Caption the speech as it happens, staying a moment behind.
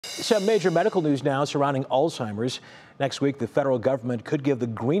Some major medical news now surrounding Alzheimer's. Next week, the federal government could give the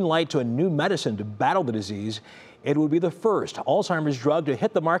green light to a new medicine to battle the disease. It would be the first Alzheimer's drug to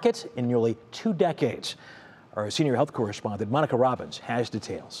hit the market in nearly 2 decades. Our senior health correspondent, Monica Robbins, has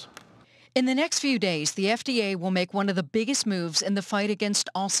details. In the next few days, the FDA will make one of the biggest moves in the fight against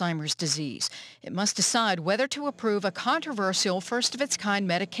Alzheimer's disease. It must decide whether to approve a controversial first-of-its-kind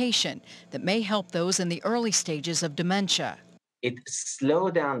medication that may help those in the early stages of dementia. It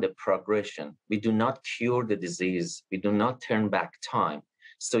slows down the progression. We do not cure the disease. We do not turn back time.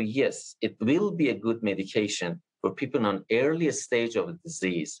 So yes, it will be a good medication for people on earliest stage of the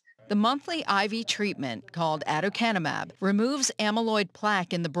disease. The monthly IV treatment, called aducanumab, removes amyloid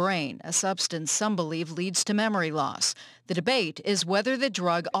plaque in the brain, a substance some believe leads to memory loss. The debate is whether the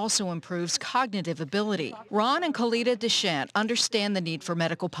drug also improves cognitive ability. Ron and Colita Deschamps understand the need for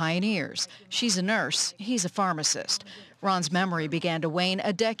medical pioneers. She's a nurse, he's a pharmacist. Ron's memory began to wane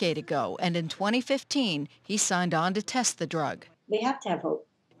a decade ago, and in 2015, he signed on to test the drug. We have to have hope.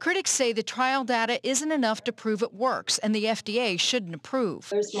 Critics say the trial data isn't enough to prove it works, and the FDA shouldn't approve.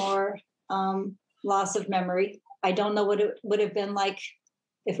 There's more loss of memory. I don't know what it would have been like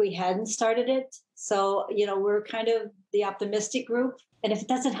if we hadn't started it. So, we're kind of the optimistic group. And if it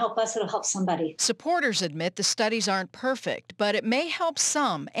doesn't help us, it'll help somebody. Supporters admit the studies aren't perfect, but it may help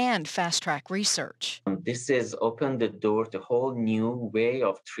some and fast-track research. This has opened the door to a whole new way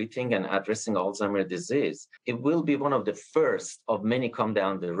of treating and addressing Alzheimer's disease. It will be one of the first of many come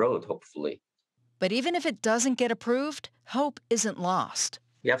down the road, hopefully. But even if it doesn't get approved, hope isn't lost.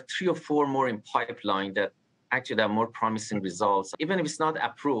 We have 3 or 4 more in pipeline that actually have more promising results. Even if it's not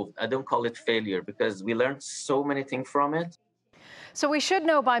approved, I don't call it failure because we learned so many things from it. So we should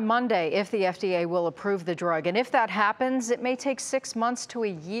know by Monday if the FDA will approve the drug. And if that happens, it may take 6 months to a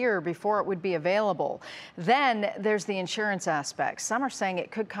year before it would be available. Then there's the insurance aspect. Some are saying it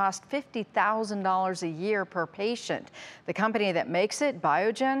could cost $50,000 a year per patient. The company that makes it,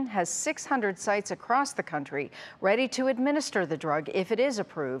 Biogen, has 600 sites across the country ready to administer the drug if it is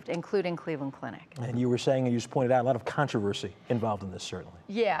approved, including Cleveland Clinic. And you were saying, and you just pointed out, a lot of controversy involved in this, certainly.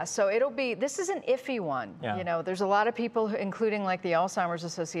 Yeah, so this is an iffy one. Yeah. There's a lot of people, including like the Alzheimer's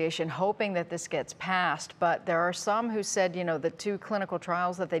Association, hoping that this gets passed, but there are some who said, the 2 clinical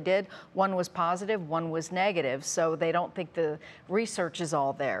trials that they did, one was positive, one was negative, so they don't think the research is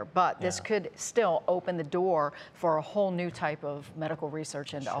all there. But this could still open the door for a whole new type of medical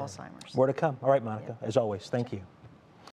research into Alzheimer's. More to come. All right, Monica, as always, thank you.